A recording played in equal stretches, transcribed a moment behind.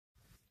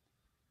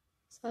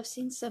I've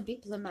seen some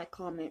people in my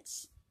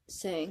comments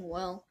saying,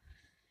 well,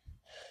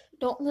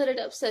 don't let it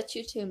upset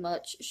you too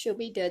much. She'll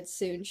be dead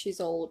soon. She's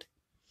old.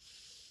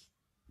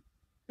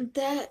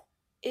 That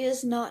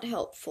is not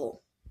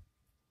helpful.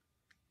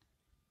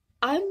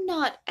 I'm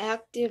not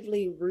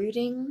actively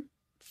rooting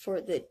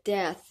for the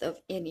death of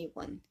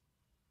anyone.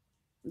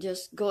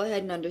 Just go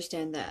ahead and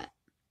understand that.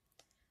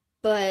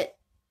 But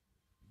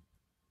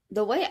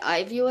the way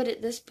I view it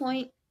at this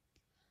point,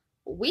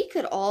 we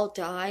could all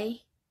die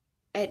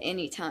at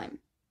any time.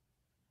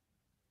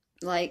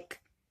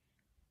 Like,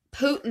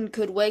 Putin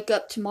could wake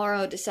up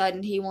tomorrow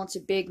deciding he wants a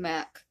Big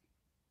Mac,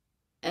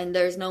 and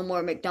there's no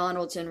more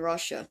McDonald's in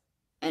Russia,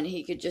 and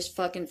he could just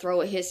fucking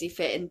throw a hissy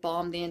fit and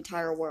bomb the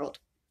entire world.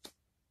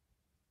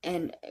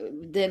 And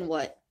then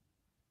what?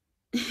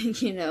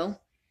 You know?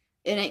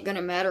 It ain't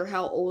gonna matter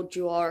how old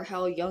you are,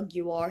 how young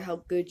you are,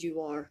 how good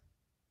you are.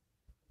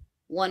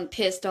 One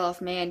pissed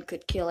off man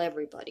could kill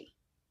everybody.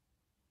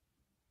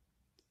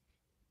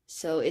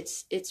 So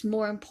it's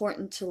more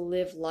important to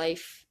live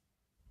life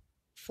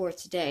for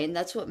today, and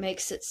that's what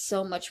makes it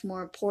so much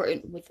more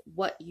important with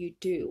what you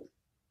do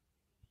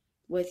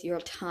with your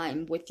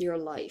time, with your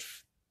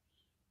life.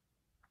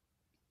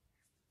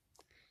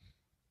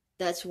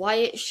 That's why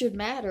it should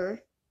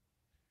matter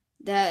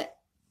that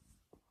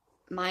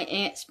my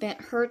aunt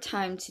spent her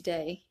time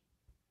today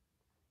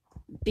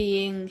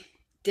being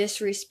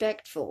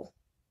disrespectful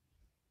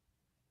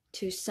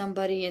to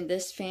somebody in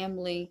this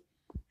family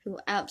who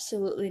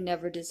absolutely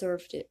never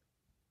deserved it,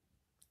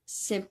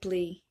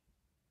 simply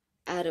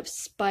out of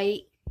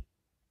spite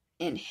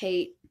and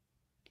hate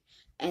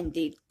and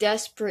the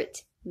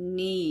desperate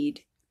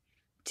need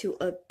to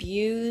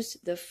abuse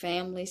the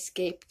family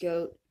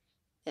scapegoat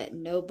that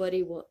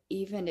nobody will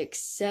even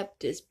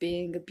accept as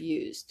being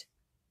abused.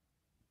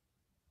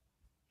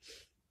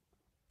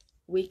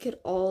 We could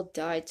all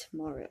die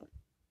tomorrow.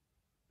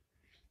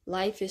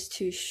 Life is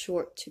too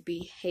short to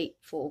be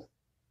hateful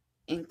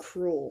and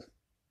cruel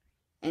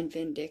and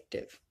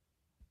vindictive.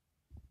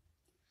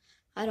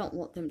 I don't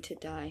want them to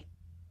die.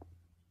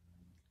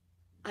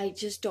 I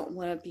just don't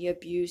want to be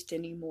abused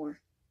anymore.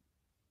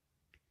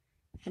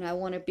 And I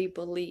want to be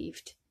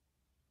believed.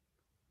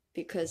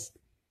 Because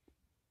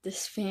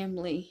this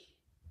family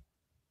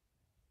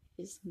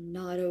is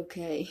not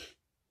okay.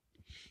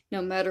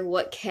 No matter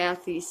what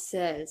Kathy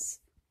says,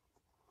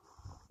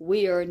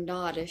 we are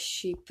not as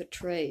she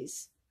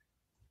portrays.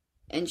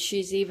 And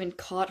she's even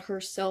caught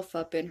herself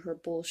up in her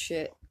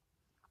bullshit.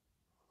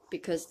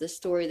 Because the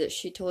story that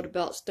she told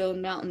about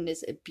Stone Mountain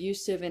is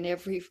abusive, and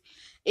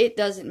it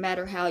doesn't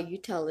matter how you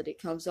tell it,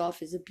 it comes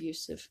off as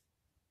abusive.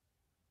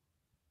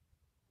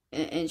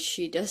 And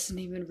she doesn't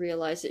even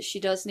realize it. She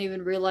doesn't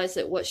even realize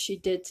that what she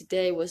did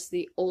today was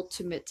the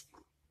ultimate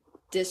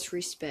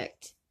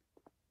disrespect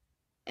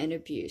and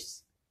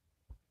abuse.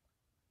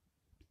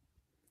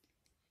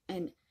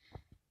 And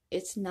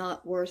it's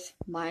not worth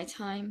my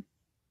time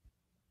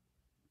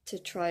to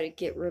try to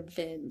get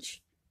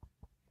revenge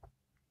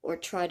or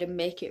try to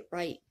make it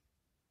right,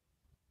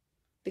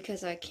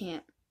 because I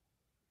can't.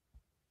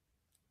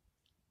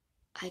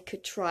 I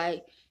could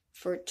try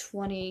for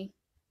 20,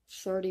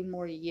 30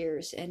 more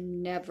years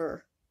and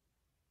never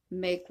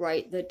make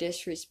right the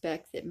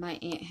disrespect that my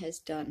aunt has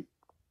done.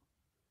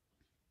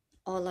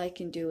 All I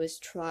can do is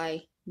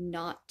try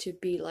not to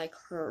be like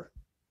her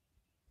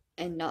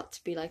and not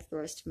to be like the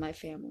rest of my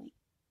family,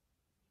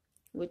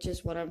 which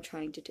is what I'm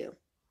trying to do.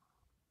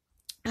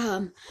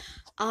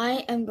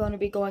 I am going to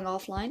be going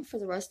offline for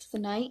the rest of the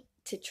night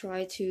to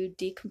try to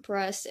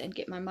decompress and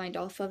get my mind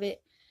off of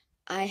it.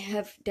 I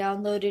have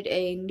downloaded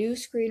a new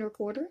screen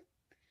recorder,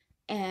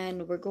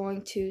 and we're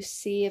going to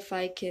see if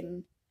I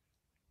can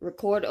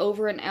record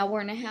over an hour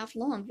and a half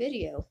long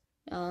video.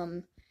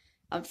 I'm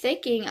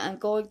thinking I'm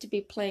going to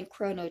be playing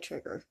Chrono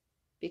Trigger,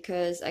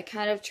 because I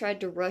kind of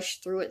tried to rush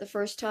through it the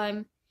first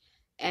time,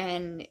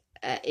 and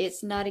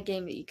it's not a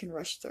game that you can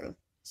rush through.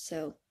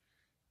 So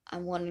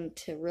I'm wanting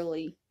to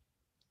really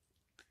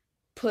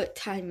put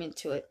time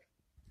into it.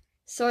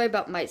 Sorry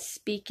about my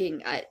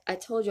speaking. I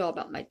told y'all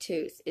about my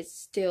tooth. It's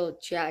still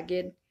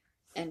jagged,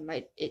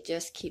 and it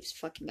just keeps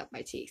fucking up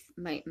my teeth,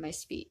 my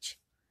speech.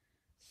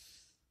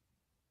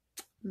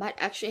 Might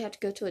actually have to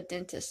go to a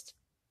dentist.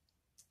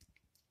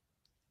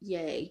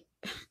 Yay.